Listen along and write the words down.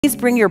Please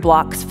bring your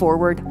blocks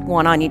forward,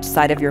 one on each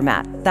side of your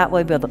mat. That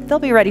way they'll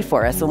be ready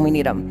for us when we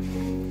need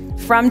them.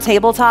 From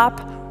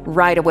tabletop,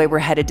 right away we're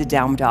headed to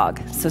down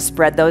dog. So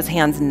spread those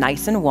hands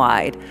nice and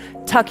wide.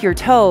 Tuck your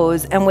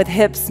toes, and with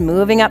hips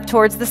moving up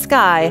towards the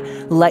sky,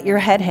 let your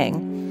head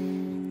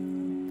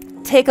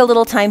hang. Take a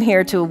little time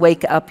here to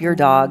wake up your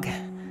dog.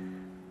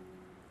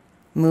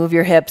 Move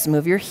your hips,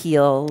 move your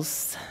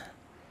heels.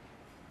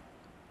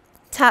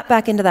 Tap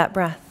back into that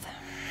breath.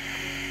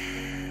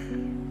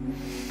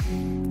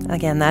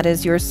 Again, that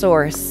is your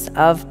source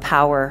of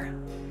power.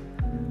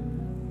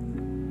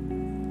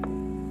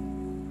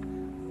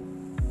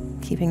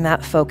 Keeping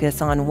that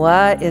focus on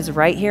what is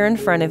right here in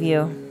front of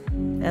you,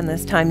 and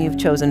this time you've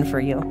chosen for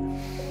you.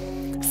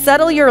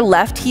 Settle your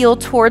left heel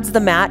towards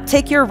the mat.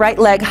 Take your right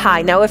leg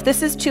high. Now, if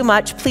this is too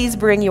much, please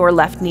bring your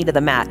left knee to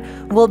the mat.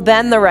 We'll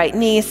bend the right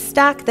knee,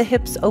 stack the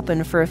hips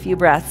open for a few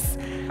breaths,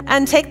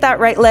 and take that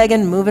right leg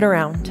and move it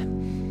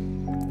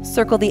around.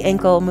 Circle the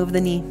ankle, move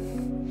the knee.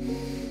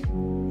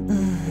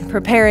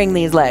 Preparing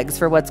these legs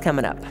for what's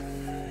coming up.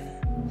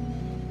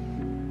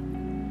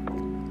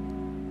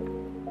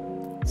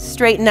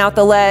 Straighten out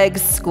the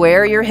legs,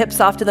 square your hips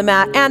off to the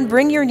mat, and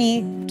bring your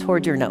knee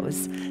toward your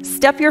nose.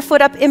 Step your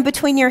foot up in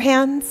between your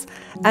hands,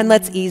 and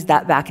let's ease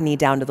that back knee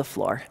down to the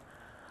floor.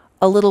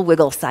 A little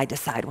wiggle side to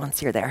side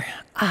once you're there.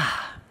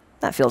 Ah,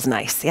 that feels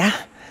nice,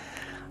 yeah?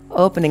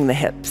 Opening the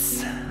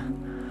hips.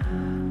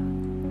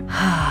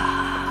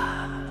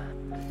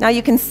 Now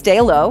you can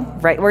stay low,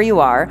 right where you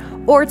are,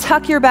 or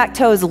tuck your back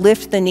toes,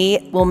 lift the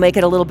knee. We'll make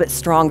it a little bit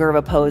stronger of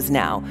a pose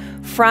now.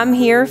 From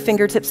here,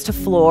 fingertips to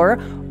floor,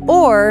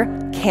 or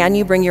can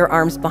you bring your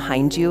arms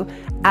behind you?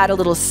 Add a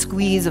little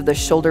squeeze of the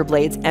shoulder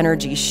blades,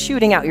 energy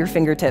shooting out your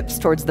fingertips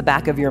towards the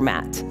back of your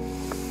mat.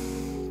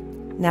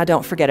 Now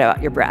don't forget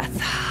about your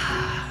breath.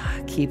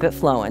 Keep it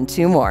flowing.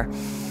 2 more.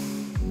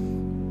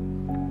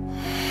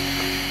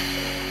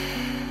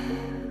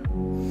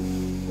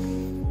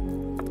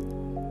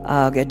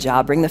 Oh, good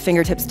job. Bring the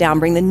fingertips down,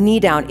 bring the knee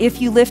down if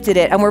you lifted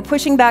it, and we're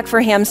pushing back for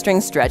hamstring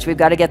stretch. We've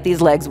got to get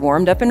these legs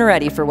warmed up and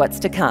ready for what's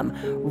to come.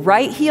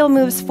 Right heel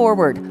moves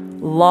forward,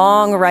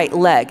 long right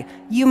leg.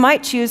 You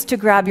might choose to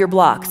grab your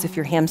blocks if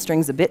your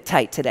hamstring's a bit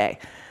tight today.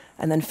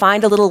 And then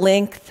find a little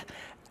length,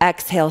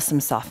 exhale some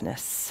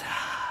softness.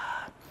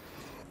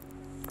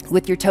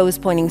 With your toes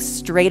pointing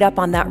straight up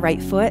on that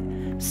right foot,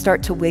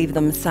 start to wave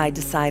them side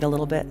to side a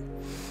little bit.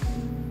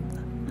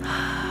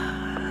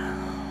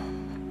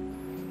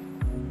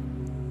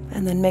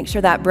 And then make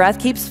sure that breath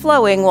keeps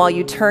flowing while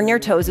you turn your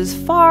toes as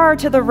far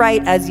to the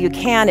right as you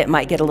can. It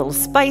might get a little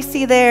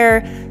spicy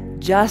there,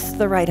 just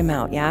the right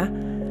amount, yeah?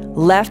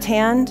 Left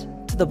hand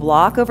to the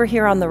block over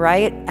here on the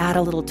right, add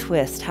a little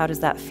twist. How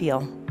does that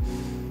feel?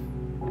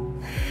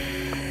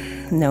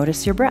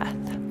 Notice your breath.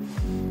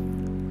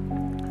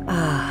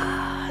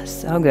 Ah,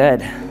 so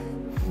good.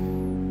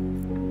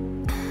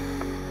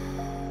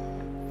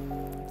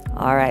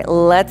 All right,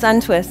 let's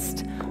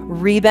untwist,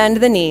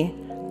 rebend the knee,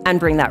 and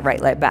bring that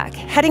right leg back.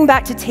 Heading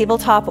back to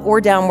tabletop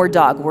or downward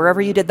dog. Wherever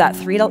you did that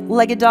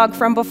 3-legged dog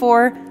from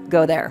before,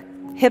 go there.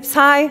 Hips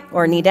high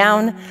or knee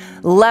down.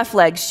 Left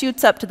leg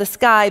shoots up to the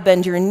sky,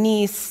 bend your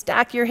knees,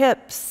 stack your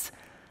hips,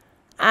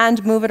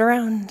 and move it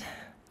around.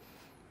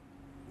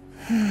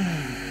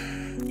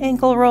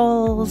 Ankle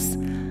rolls,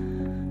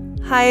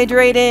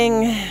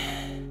 hydrating,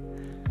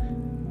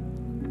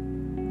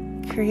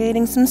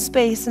 creating some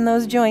space in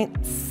those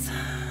joints.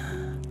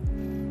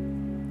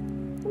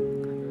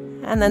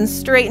 And then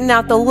straighten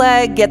out the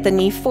leg, get the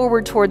knee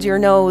forward towards your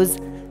nose,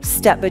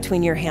 step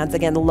between your hands.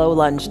 Again, the low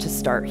lunge to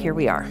start. Here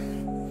we are.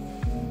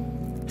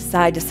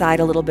 Side to side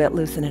a little bit,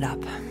 loosen it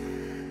up.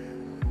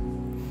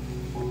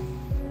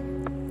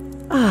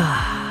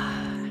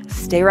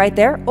 Stay right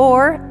there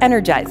or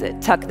energize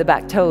it. Tuck the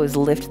back toes,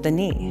 lift the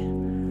knee.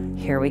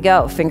 Here we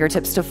go.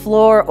 Fingertips to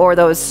floor or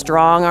those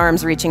strong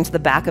arms reaching to the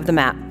back of the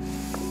mat.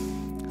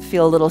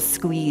 Feel a little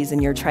squeeze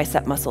in your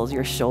tricep muscles,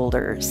 your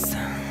shoulders.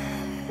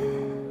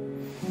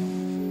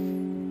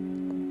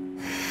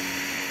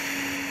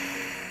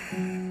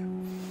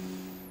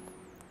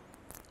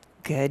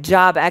 Good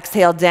job.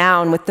 Exhale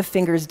down with the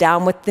fingers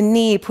down with the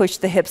knee. Push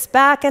the hips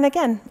back. And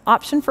again,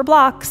 option for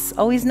blocks.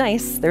 Always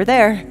nice. They're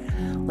there.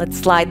 Let's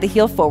slide the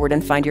heel forward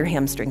and find your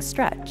hamstring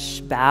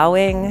stretch.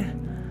 Bowing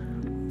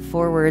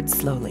forward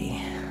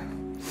slowly.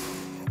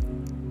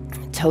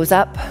 Toes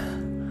up.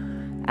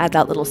 Add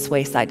that little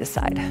sway side to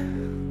side.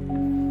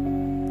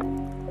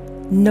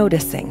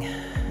 Noticing.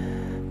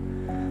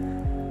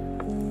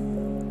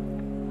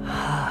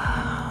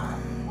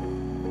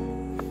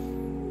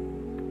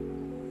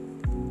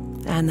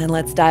 And then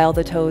let's dial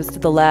the toes to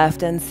the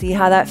left and see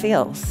how that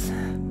feels.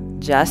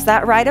 Just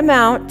that right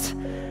amount,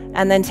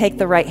 and then take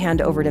the right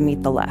hand over to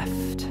meet the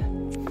left.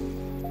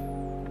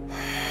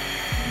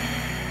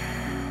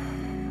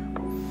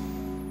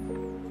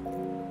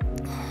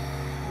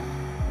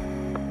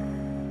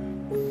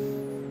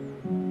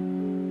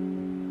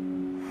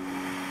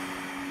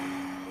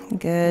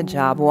 Good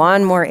job.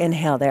 One more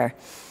inhale there.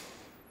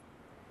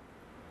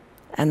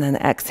 And then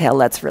exhale,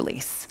 let's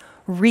release.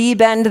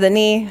 Rebend the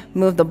knee,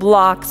 move the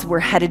blocks. We're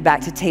headed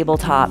back to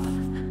tabletop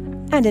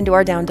and into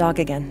our down dog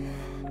again.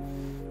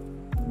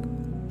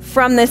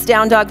 From this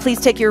down dog, please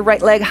take your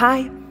right leg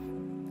high.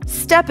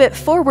 Step it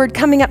forward,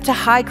 coming up to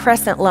high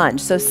crescent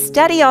lunge. So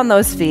steady on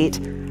those feet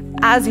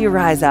as you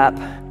rise up.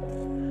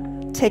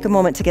 Take a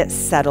moment to get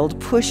settled.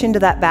 Push into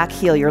that back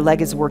heel. Your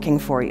leg is working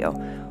for you.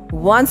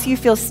 Once you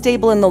feel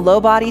stable in the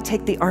low body,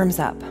 take the arms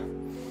up.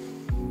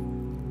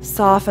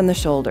 Soften the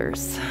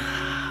shoulders.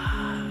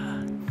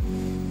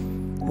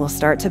 We'll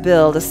start to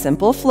build a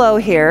simple flow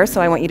here,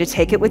 so I want you to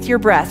take it with your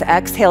breath.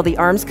 Exhale, the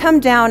arms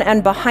come down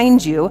and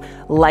behind you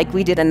like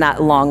we did in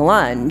that long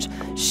lunge.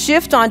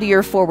 Shift onto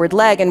your forward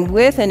leg, and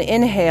with an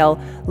inhale,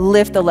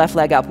 lift the left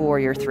leg up,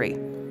 warrior three.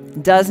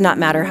 Does not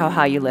matter how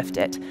high you lift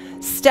it.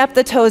 Step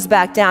the toes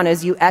back down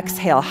as you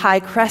exhale,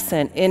 high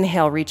crescent.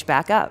 Inhale, reach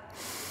back up.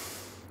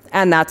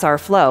 And that's our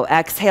flow.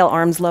 Exhale,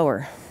 arms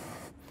lower.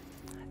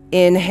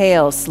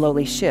 Inhale,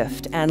 slowly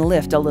shift and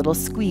lift, a little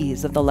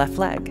squeeze of the left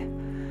leg.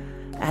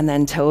 And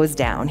then toes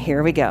down.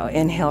 Here we go.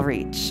 Inhale,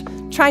 reach.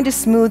 Trying to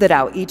smooth it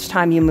out each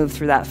time you move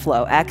through that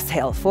flow.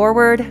 Exhale,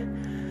 forward.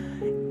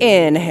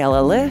 Inhale,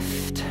 a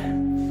lift.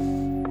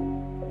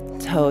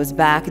 Toes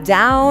back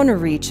down,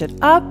 reach it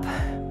up.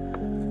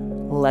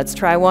 Let's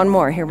try one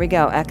more. Here we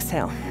go.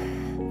 Exhale.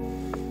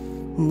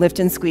 Lift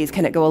and squeeze.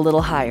 Can it go a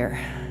little higher?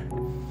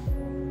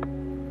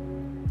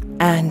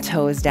 And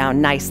toes down.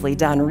 Nicely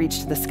done.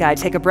 Reach to the sky.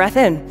 Take a breath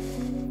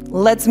in.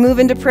 Let's move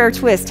into prayer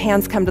twist.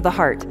 Hands come to the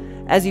heart.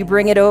 As you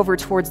bring it over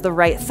towards the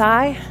right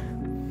thigh,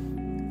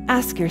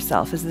 ask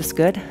yourself, is this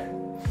good?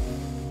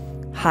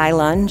 High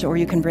lunge, or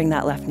you can bring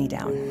that left knee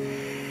down.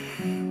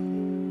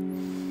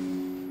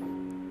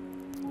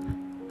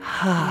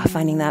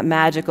 Finding that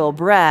magical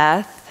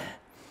breath,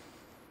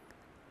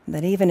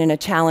 that even in a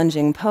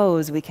challenging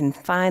pose, we can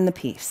find the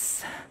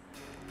peace.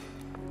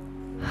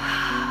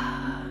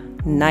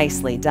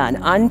 Nicely done.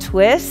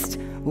 Untwist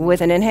with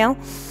an inhale.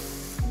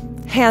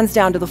 Hands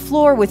down to the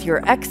floor with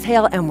your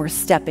exhale, and we're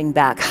stepping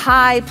back.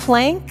 High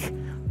plank.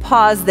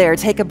 Pause there.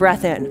 Take a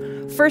breath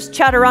in. First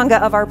chaturanga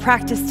of our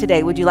practice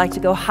today. Would you like to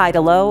go high to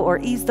low or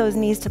ease those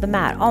knees to the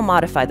mat? I'll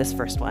modify this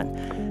first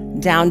one.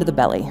 Down to the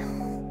belly.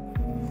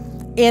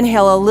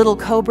 Inhale, a little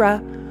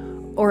cobra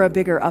or a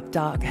bigger up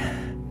dog.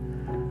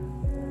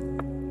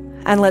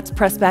 And let's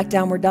press back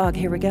downward dog.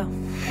 Here we go.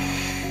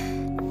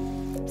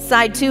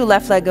 Side two,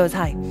 left leg goes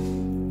high.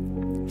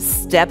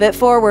 Step it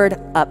forward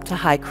up to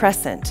high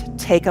crescent.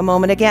 Take a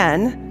moment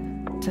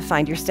again to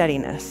find your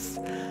steadiness,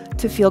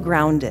 to feel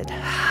grounded.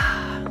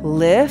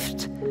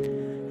 Lift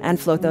and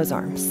float those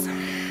arms.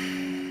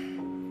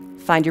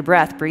 Find your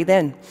breath, breathe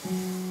in.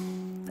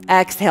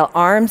 Exhale,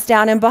 arms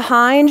down and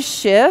behind,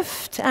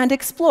 shift and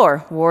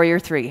explore. Warrior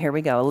three, here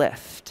we go,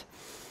 lift.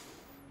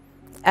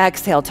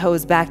 Exhale,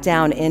 toes back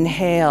down,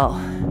 inhale,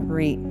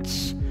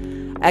 reach.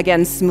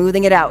 Again,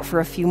 smoothing it out for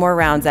a few more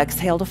rounds.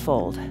 Exhale to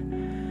fold.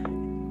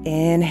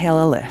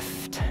 Inhale, a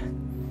lift.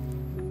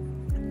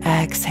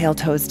 Exhale,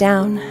 toes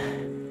down.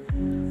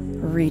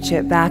 Reach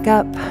it back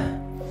up.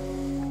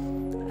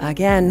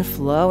 Again,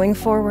 flowing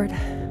forward.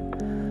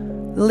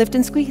 Lift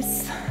and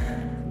squeeze.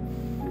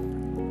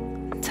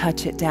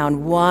 Touch it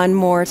down one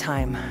more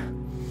time.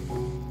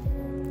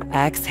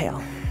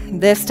 Exhale.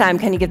 This time,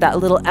 can you give that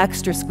little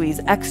extra squeeze,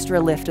 extra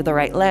lift of the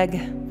right leg?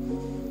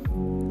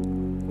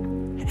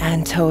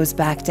 And toes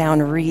back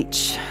down,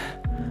 reach.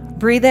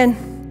 Breathe in.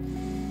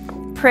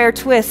 Prayer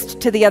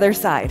twist to the other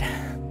side.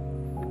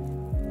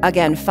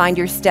 Again, find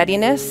your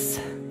steadiness.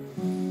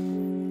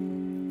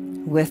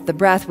 With the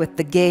breath, with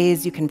the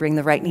gaze, you can bring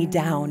the right knee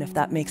down if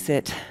that makes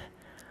it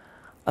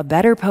a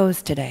better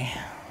pose today.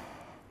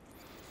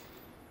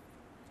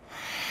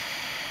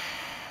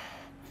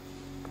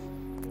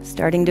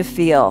 Starting to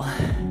feel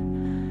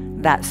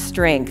that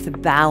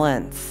strength,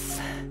 balance,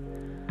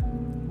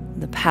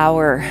 the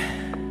power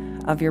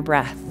of your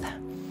breath.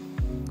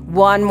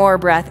 One more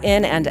breath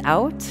in and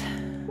out.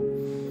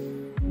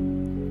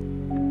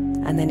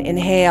 And then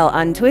inhale,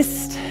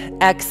 untwist.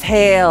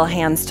 Exhale,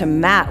 hands to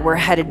mat. We're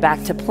headed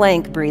back to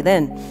plank. Breathe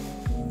in.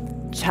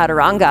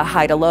 Chaturanga,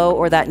 high to low,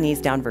 or that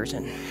knees down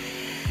version.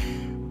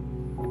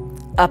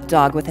 Up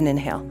dog with an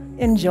inhale.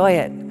 Enjoy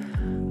it.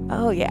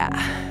 Oh yeah.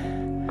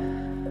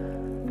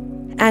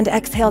 And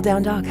exhale,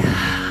 down dog.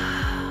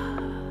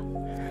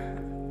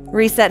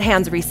 Reset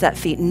hands, reset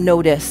feet.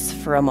 Notice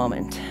for a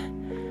moment.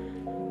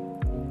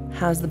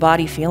 How's the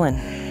body feeling?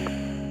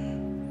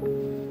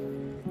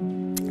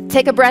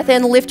 Take a breath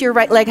in, lift your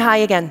right leg high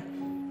again.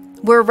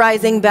 We're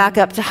rising back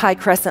up to high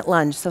crescent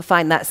lunge, so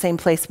find that same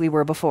place we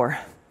were before.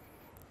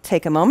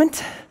 Take a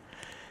moment,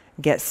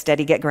 get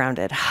steady, get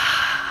grounded.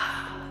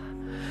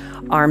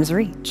 Arms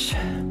reach.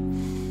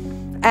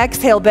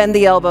 Exhale, bend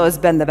the elbows,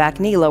 bend the back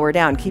knee, lower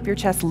down. Keep your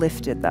chest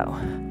lifted though.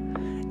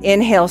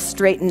 Inhale,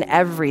 straighten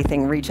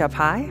everything, reach up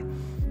high.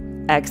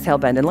 Exhale,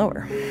 bend and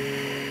lower.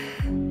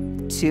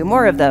 Two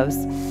more of those.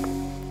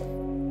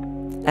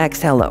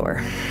 Exhale,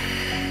 lower.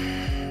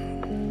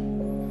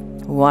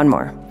 One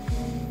more.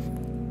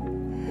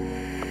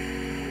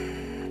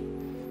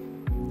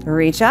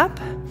 Reach up.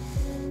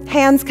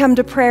 Hands come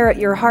to prayer at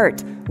your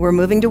heart. We're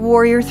moving to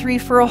warrior 3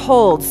 for a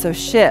hold, so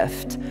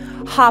shift.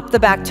 Hop the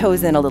back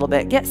toes in a little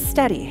bit, get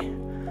steady.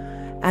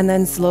 And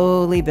then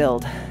slowly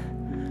build.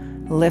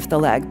 Lift the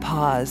leg,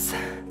 pause.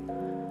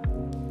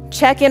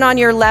 Check in on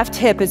your left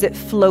hip. Is it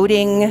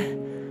floating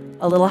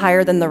a little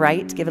higher than the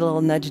right? Give it a little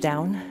nudge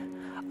down.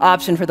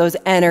 Option for those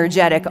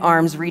energetic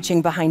arms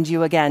reaching behind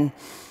you again.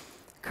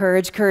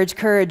 Courage, courage,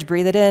 courage.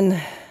 Breathe it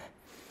in.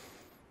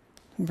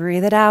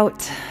 Breathe it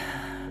out.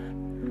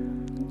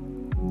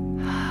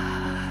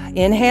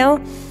 Inhale.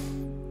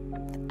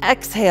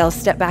 Exhale,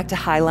 step back to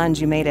high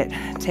lunge. You made it.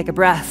 Take a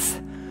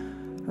breath.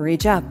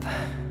 Reach up.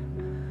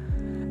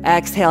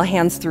 Exhale,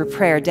 hands through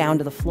prayer down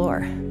to the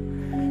floor.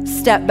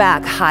 Step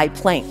back, high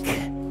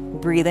plank.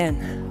 Breathe in.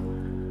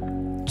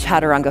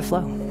 Chaturanga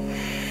flow.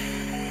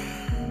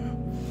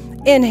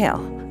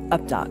 Inhale,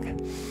 up dog.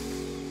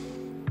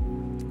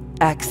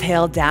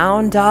 Exhale,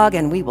 down dog,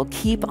 and we will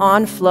keep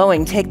on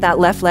flowing. Take that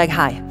left leg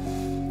high.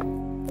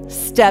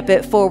 Step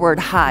it forward,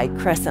 high,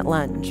 crescent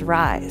lunge,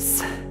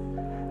 rise.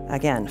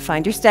 Again,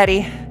 find your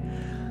steady.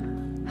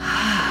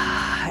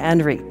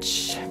 And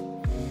reach.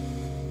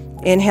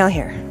 Inhale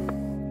here.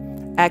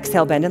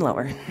 Exhale, bend and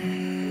lower.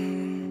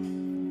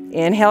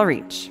 Inhale,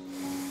 reach.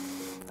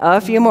 A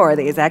few more of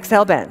these.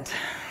 Exhale, bend.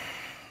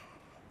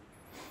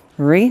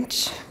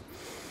 Reach.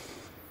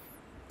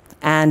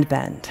 And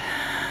bend.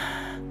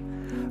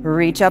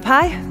 Reach up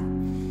high.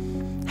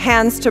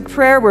 Hands to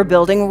prayer. We're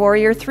building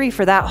warrior 3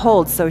 for that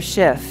hold, so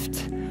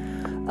shift.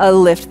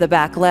 Lift the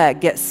back leg.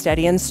 Get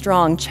steady and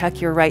strong.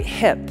 Check your right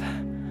hip.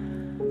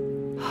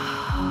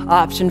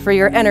 Option for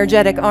your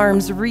energetic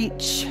arms.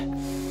 Reach.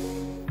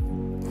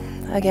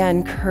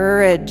 Again,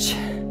 courage.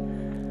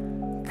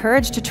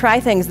 Courage to try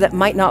things that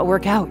might not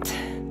work out.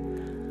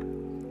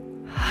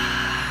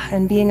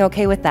 And being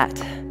okay with that.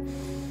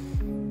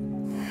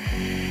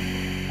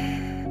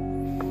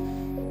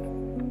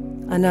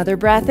 Another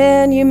breath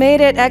in. You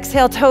made it.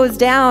 Exhale, toes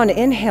down.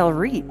 Inhale,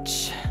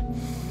 reach.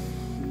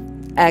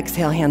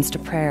 Exhale, hands to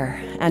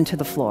prayer and to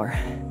the floor.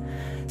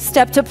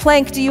 Step to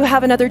plank. Do you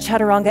have another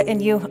chaturanga in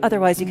you?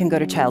 Otherwise, you can go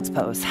to child's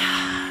pose.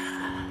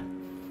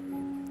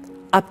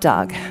 Up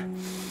dog.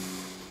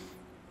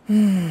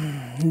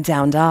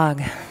 Down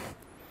dog.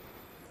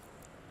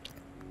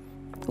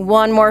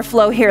 One more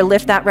flow here.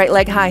 Lift that right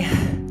leg high.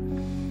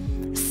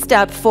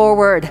 Step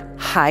forward.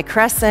 High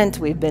crescent.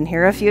 We've been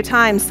here a few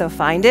times, so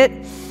find it.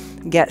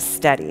 Get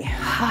steady.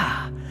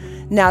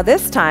 Now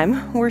this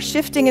time, we're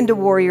shifting into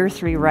warrior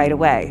 3 right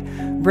away.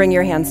 Bring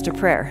your hands to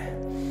prayer.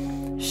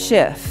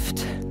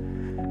 Shift.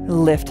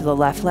 Lift the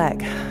left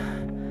leg.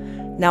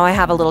 Now I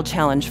have a little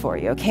challenge for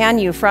you. Can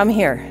you, from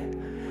here,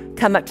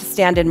 come up to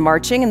stand in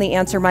marching? And the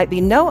answer might be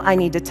no, I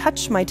need to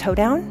touch my toe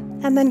down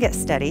and then get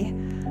steady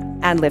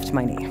and lift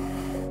my knee.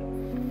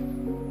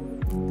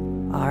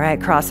 All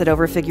right, cross it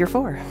over, figure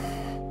 4.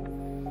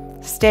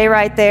 Stay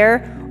right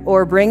there,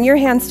 or bring your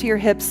hands to your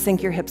hips,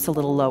 sink your hips a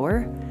little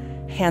lower,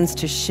 hands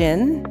to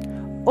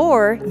shin,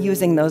 or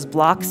using those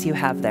blocks you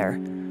have there,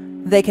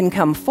 they can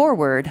come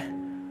forward,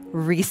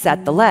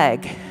 reset the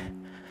leg,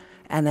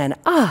 and then,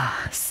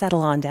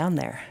 settle on down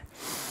there.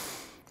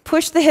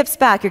 Push the hips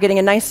back. You're getting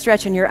a nice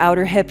stretch in your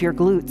outer hip, your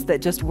glutes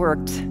that just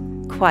worked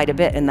quite a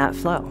bit in that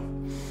flow.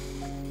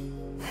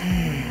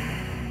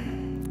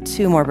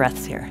 2 more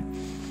breaths here.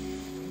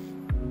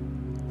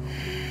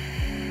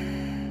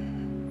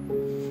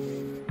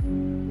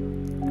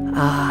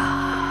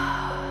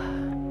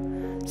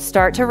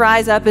 Start to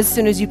rise up as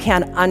soon as you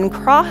can.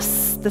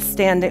 Uncross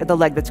the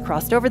leg that's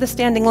crossed over the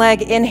standing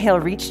leg. Inhale,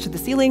 reach to the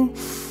ceiling.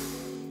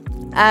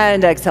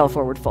 And exhale,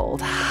 forward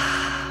fold.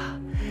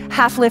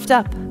 Half lift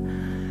up.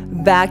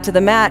 Back to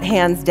the mat,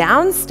 hands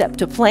down, step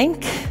to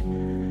plank.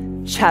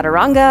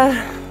 Chaturanga.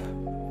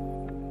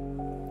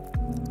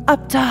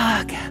 Up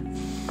dog.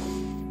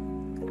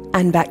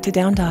 And back to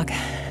down dog.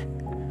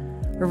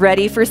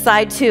 Ready for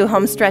side 2,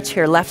 home stretch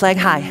here. Left leg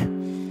high.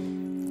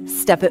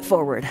 Step it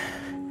forward.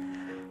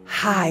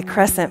 High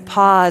crescent,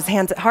 pause,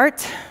 hands at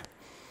heart.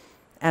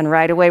 And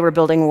right away, we're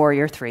building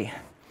warrior 3.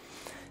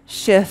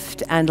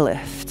 Shift and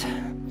lift.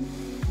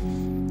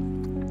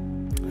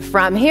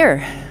 From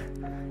here,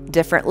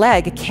 different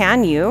leg.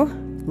 Can you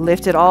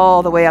lift it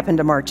all the way up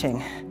into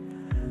marching?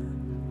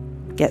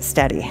 Get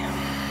steady.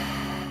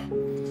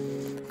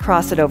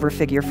 Cross it over,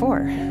 figure 4.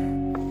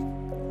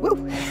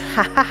 Woo!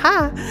 Ha ha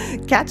ha!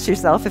 Catch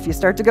yourself if you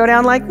start to go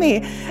down like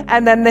me.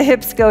 And then the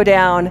hips go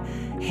down.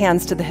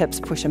 Hands to the hips,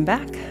 push them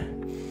back.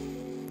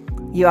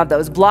 You have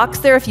those blocks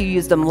there. If you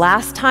used them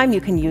last time,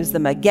 you can use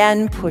them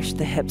again. Push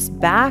the hips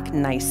back.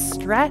 Nice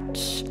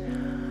stretch.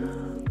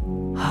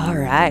 All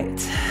right.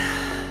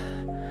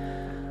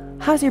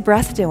 How's your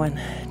breath doing?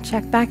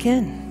 Check back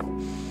in.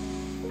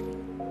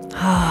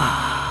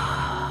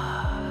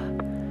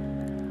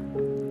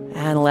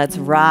 And let's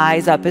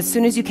rise up as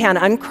soon as you can.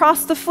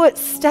 Uncross the foot,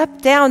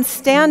 step down,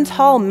 stand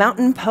tall,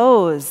 mountain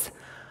pose.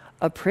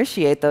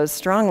 Appreciate those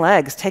strong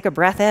legs. Take a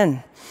breath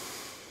in.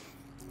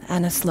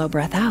 And a slow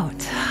breath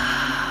out.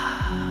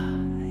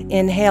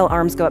 Inhale,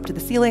 arms go up to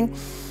the ceiling.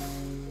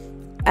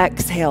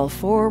 Exhale,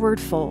 forward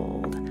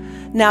fold.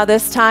 Now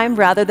this time,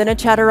 rather than a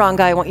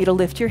chaturanga, I want you to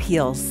lift your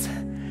heels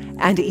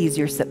and ease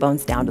your sit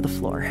bones down to the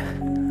floor.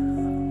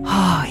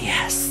 Oh,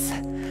 yes.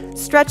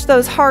 Stretch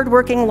those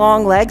hard-working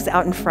long legs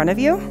out in front of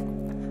you,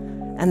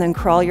 and then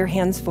crawl your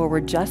hands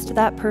forward just to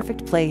that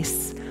perfect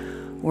place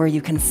where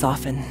you can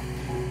soften.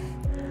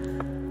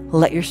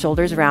 Let your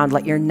shoulders round,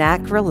 let your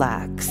neck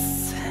relax.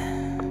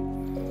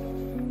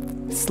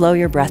 Slow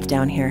your breath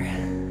down here.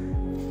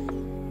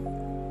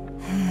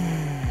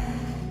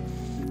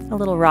 A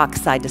little rock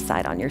side to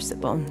side on your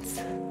sit bones.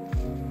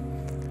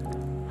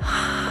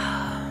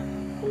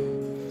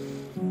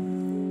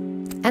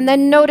 And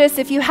then notice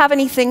if you have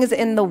any things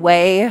in the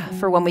way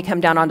for when we come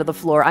down onto the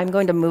floor. I'm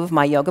going to move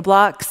my yoga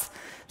blocks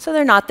so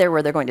they're not there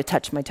where they're going to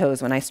touch my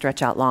toes when I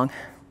stretch out long.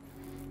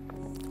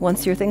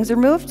 Once your things are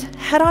moved,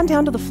 head on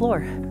down to the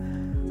floor.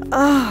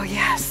 Oh,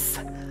 yes.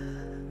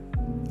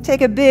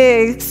 Take a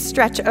big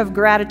stretch of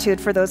gratitude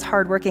for those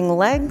hardworking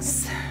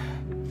legs.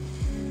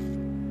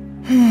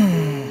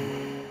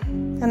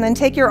 And then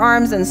take your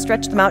arms and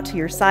stretch them out to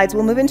your sides.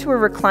 We'll move into a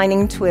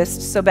reclining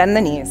twist, so bend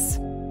the knees.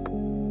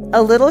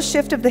 A little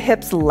shift of the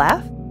hips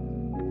left,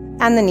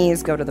 and the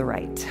knees go to the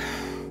right.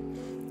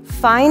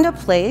 Find a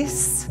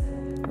place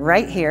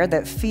right here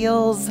that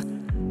feels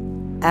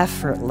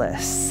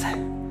effortless.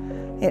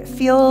 It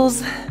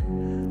feels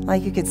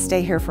like you could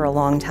stay here for a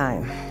long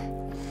time.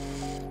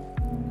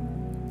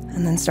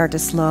 And then start to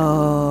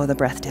slow the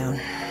breath down.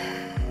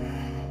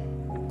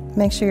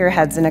 Make sure your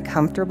head's in a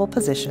comfortable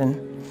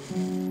position.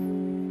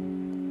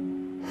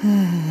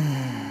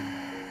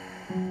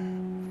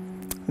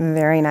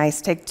 Very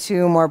nice. Take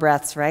 2 more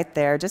breaths right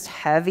there. Just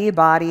heavy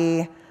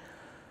body,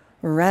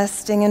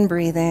 resting and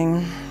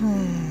breathing.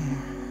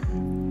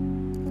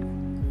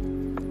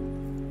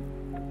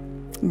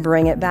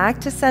 Bring it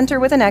back to center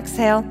with an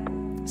exhale.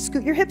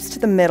 Scoot your hips to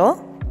the middle,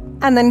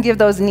 and then give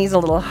those knees a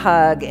little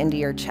hug into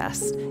your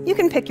chest. You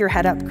can pick your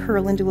head up,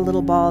 curl into a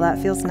little ball. That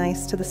feels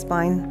nice to the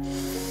spine.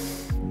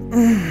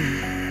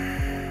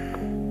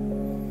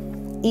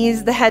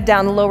 Ease the head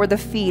down, lower the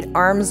feet,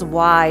 arms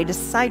wide,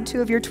 side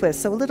 2 of your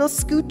twist. So a little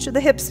scooch of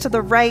the hips to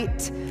the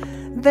right,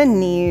 the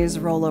knees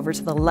roll over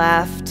to the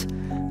left.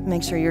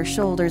 Make sure your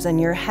shoulders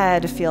and your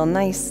head feel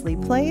nicely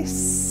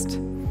placed.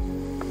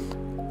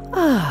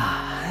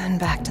 And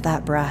back to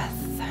that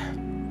breath.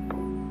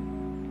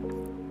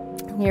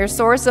 Your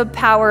source of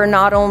power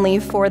not only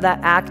for the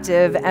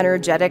active,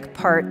 energetic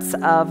parts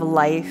of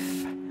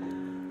life,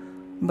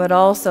 but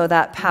also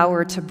that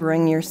power to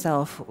bring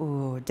yourself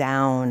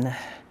down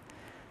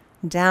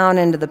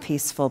into the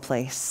peaceful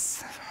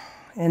place,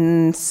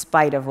 in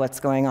spite of what's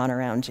going on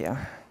around you.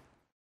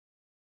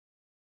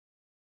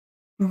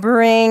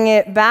 Bring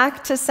it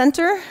back to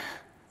center,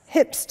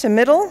 hips to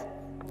middle,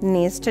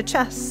 knees to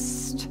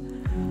chest.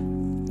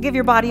 Give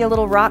your body a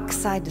little rock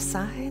side to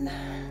side.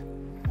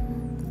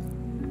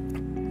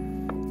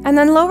 And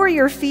then lower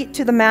your feet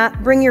to the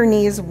mat, bring your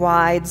knees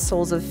wide,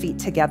 soles of feet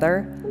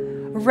together.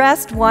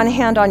 Rest one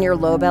hand on your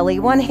low belly,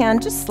 one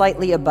hand just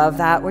slightly above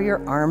that where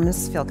your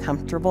arms feel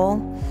comfortable.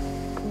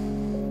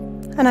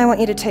 And I want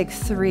you to take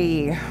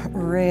 3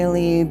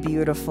 really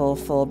beautiful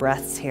full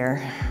breaths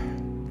here.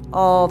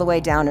 All the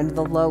way down into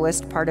the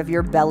lowest part of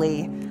your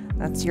belly.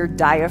 That's your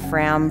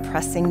diaphragm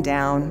pressing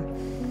down.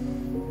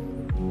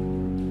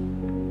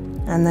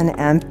 And then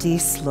empty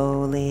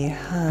slowly.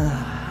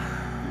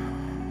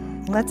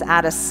 Let's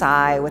add a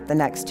sigh with the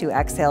next 2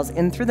 exhales.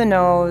 In through the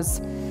nose.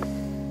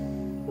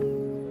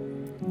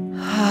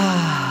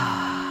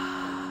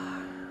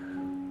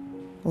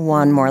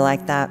 One more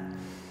like that.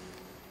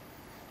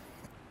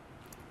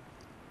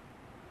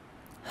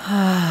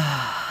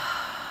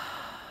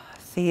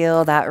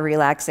 Feel that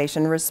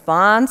relaxation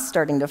response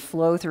starting to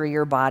flow through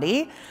your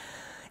body.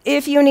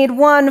 If you need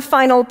one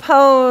final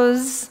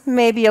pose,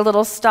 maybe a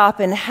little stop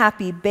in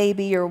happy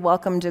baby, you're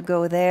welcome to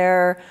go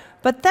there.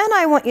 But then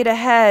I want you to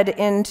head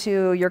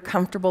into your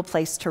comfortable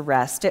place to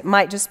rest. It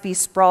might just be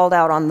sprawled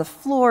out on the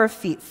floor,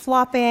 feet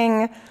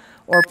flopping,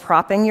 or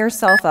propping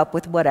yourself up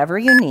with whatever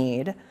you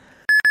need.